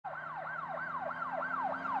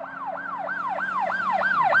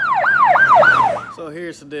So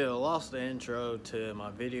here's the deal. I lost the intro to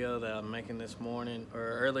my video that I'm making this morning or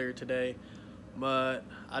earlier today, but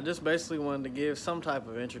I just basically wanted to give some type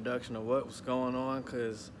of introduction of what was going on,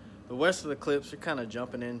 because the rest of the clips you're kind of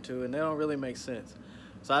jumping into and they don't really make sense.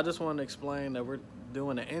 So I just wanted to explain that we're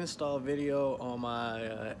doing an install video on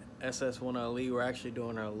my SS1 Elite. We're actually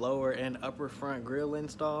doing a lower and upper front grill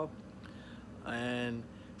install, and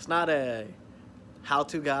it's not a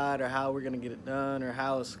how-to guide or how we're gonna get it done or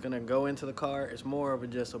how it's gonna go into the car. It's more of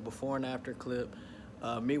just a before and after clip,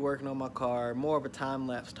 me working on my car, more of a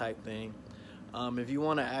time-lapse type thing. If you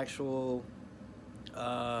want an actual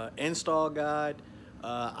install guide,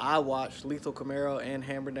 I watched Lethal Camaro and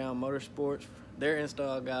Hammer Down Motorsports. Their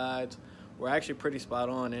install guides were actually pretty spot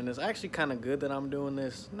on, and it's actually kind of good that I'm doing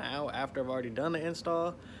this now after I've already done the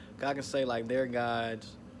install. I can say like their guides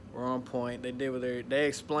were on point. They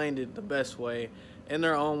explained it the best way in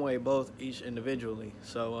their own way, both each individually.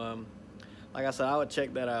 So like I said, I would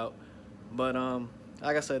check that out. But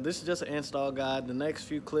like I said, this is just an install guide. The next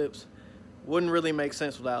few clips wouldn't really make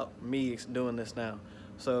sense without me doing this now.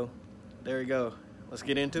 So there you go. Let's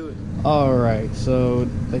get into it. All right, so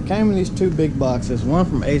they came in these two big boxes, one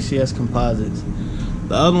from ACS Composites.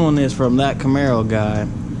 The other one is from that Camaro guy.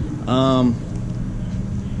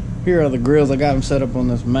 Here are the grills. I got them set up on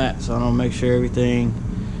this mat so I don't make sure everything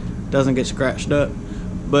doesn't get scratched up.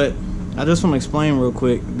 But I just want to explain real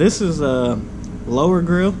quick. This is a lower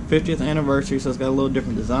grill, 50th anniversary, so it's got a little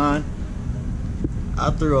different design.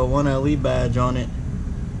 I threw a 1LE badge on it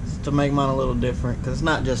to make mine a little different, because it's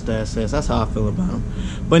not just the SS. That's how I feel about them.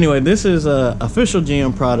 But anyway, this is a official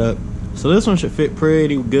GM product, so this one should fit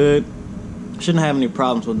pretty good. Shouldn't have any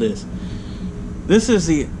problems with this. This is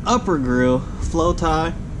the upper grill,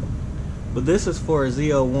 Flowtie, but this is for a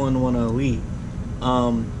ZL1 1LE.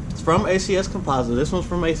 It's from ACS Composites. This one's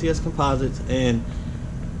from ACS Composites, and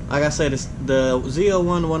like I said, it's the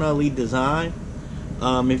ZL1 1LE design.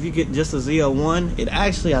 If you get just a ZL1, it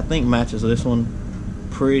actually, I think, matches this one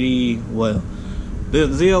pretty well. The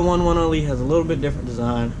ZL1 1LE has a little bit different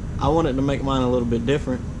design. I wanted to make mine a little bit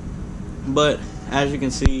different, but as you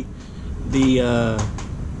can see, they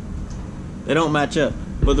don't match up.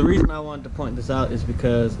 But the reason I wanted to point this out is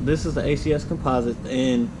because this is the ACS Composite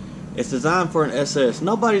and it's designed for an SS.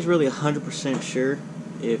 Nobody's really 100% sure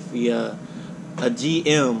if a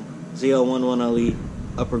GM ZL1 1LE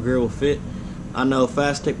upper grill will fit. I know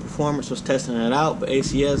Fast Tech Performance was testing it out, but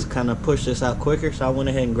ACS kind of pushed this out quicker, so I went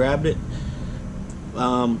ahead and grabbed it.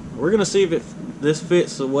 We're gonna see if this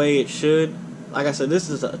fits the way it should. Like I said, this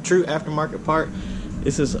is a true aftermarket part.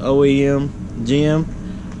 This is OEM GM.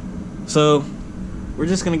 So we're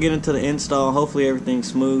just gonna get into the install. Hopefully everything's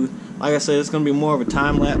smooth. Like I said, it's gonna be more of a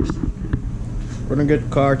time lapse. We're gonna get the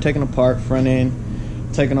car taken apart, front end,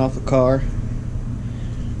 taking off the car.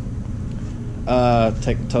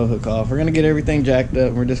 Take the tow hook off. We're gonna get everything jacked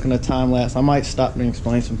up. We're just gonna time lapse. I might stop and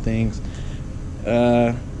explain some things.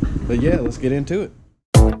 But yeah, let's get into it.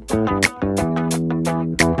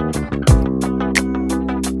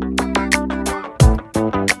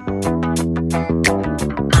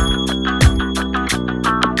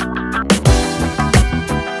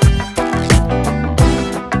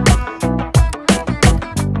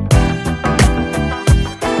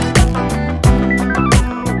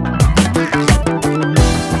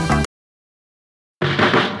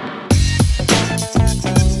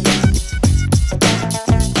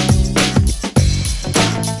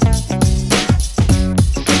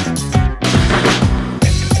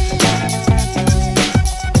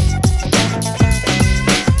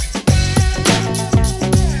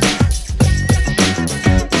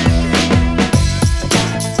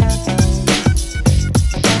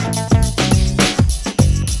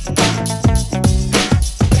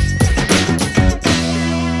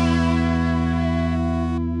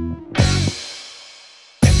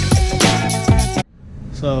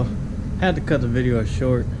 So had to cut the video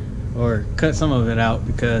short, or cut some of it out,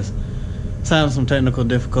 because it's having some technical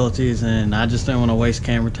difficulties and I just didn't want to waste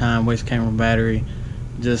camera time, waste camera battery,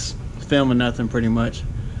 just filming nothing pretty much.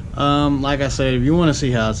 Like I said, if you want to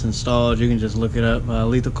see how it's installed, you can just look it up,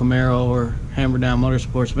 Lethal Camaro or Hammer Down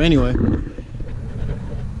Motorsports. But anyway,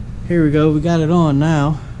 here we go, we got it on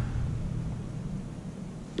now.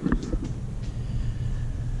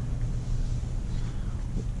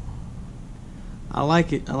 I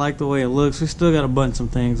like it. I like the way it looks. We still got to button some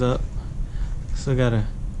things up. Still got to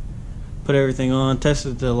put everything on,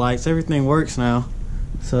 tested the lights. Everything works now.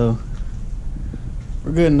 So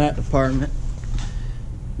we're good in that department.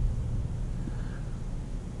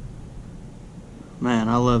 Man,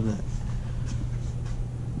 I love that.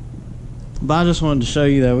 But I just wanted to show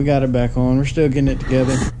you that we got it back on. We're still getting it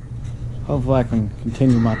together. hopefully I can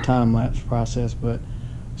continue my time-lapse process, but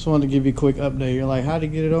just wanted to give you a quick update. You're like, how'd you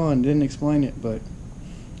get it on? Didn't explain it, but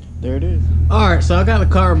there it is. All right, so I got the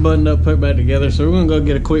car buttoned up, put back together, so we're gonna go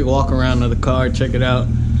get a quick walk around of the car, check it out.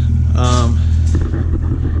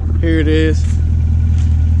 Here it is.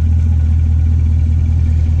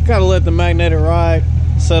 Gotta let the magnetic ride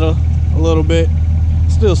settle a little bit.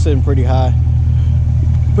 Still sitting pretty high.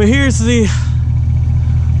 But here's the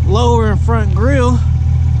lower and front grille.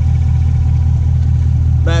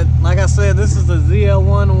 That, like I said, this is the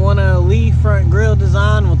ZL1 1LE front grille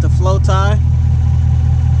design with the Flowtie.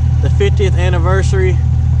 The 50th anniversary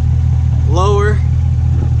lower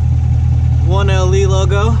 1LE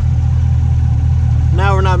logo.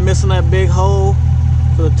 Now we're not missing that big hole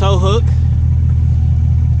for the tow hook.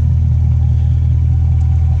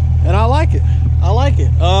 And I like it. I like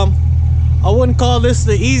it. I wouldn't call this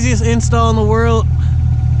the easiest install in the world.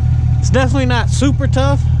 It's definitely not super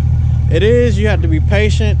tough. It is. You have to be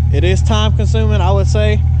patient. It is time consuming, I would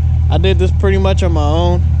say. I did this pretty much on my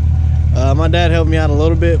own. My dad helped me out a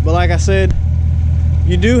little bit, but like I said,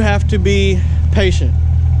 you do have to be patient.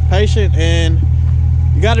 And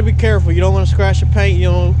you got to be careful. You don't want to scratch your paint. You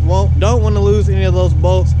don't want to lose any of those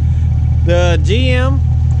bolts. The GM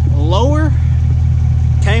lower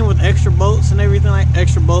came with extra bolts and everything, like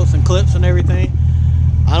extra bolts and clips and everything.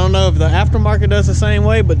 I don't know if the aftermarket does the same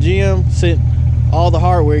way, but GM sent all the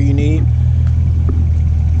hardware you need.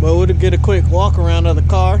 But we'll get a quick walk around of the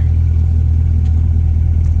car.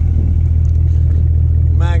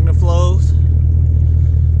 Magna flows.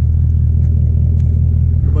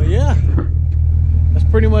 But yeah, that's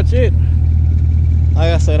pretty much it.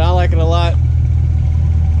 Like I said, I like it a lot.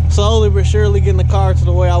 Slowly but surely getting the car to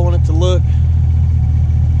the way I want it to look.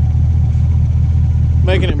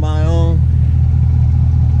 Making it my own.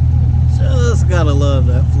 Just gotta love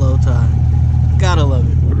that Flowtie. Gotta love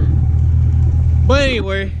it. But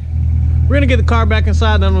anyway, we're gonna get the car back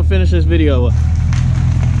inside, then I'm gonna finish this video up.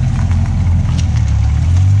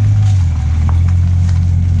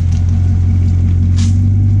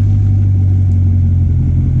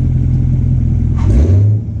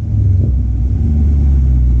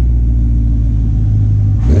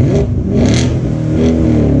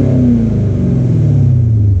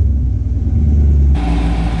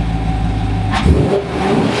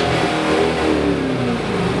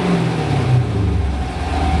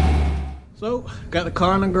 So, got the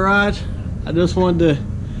car in the garage. I just wanted to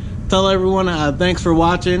tell everyone thanks for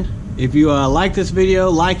watching. If you like this video,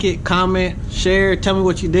 like it, comment, share, tell me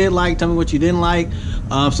what you did like, tell me what you didn't like.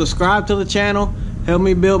 Subscribe to the channel, help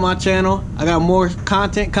me build my channel. I got more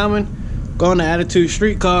content coming. Going to Attitude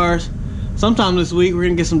Street Cars. Sometime this week we're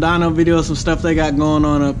gonna get some dyno videos, some stuff they got going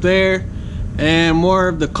on up there. And more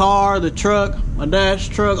of the car, the truck, my dad's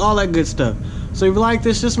truck, all that good stuff. So if you like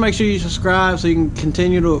this, just make sure you subscribe so you can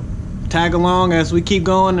continue to tag along as we keep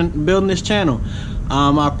going and building this channel.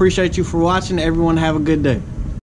 I appreciate you for watching. Everyone have a good day.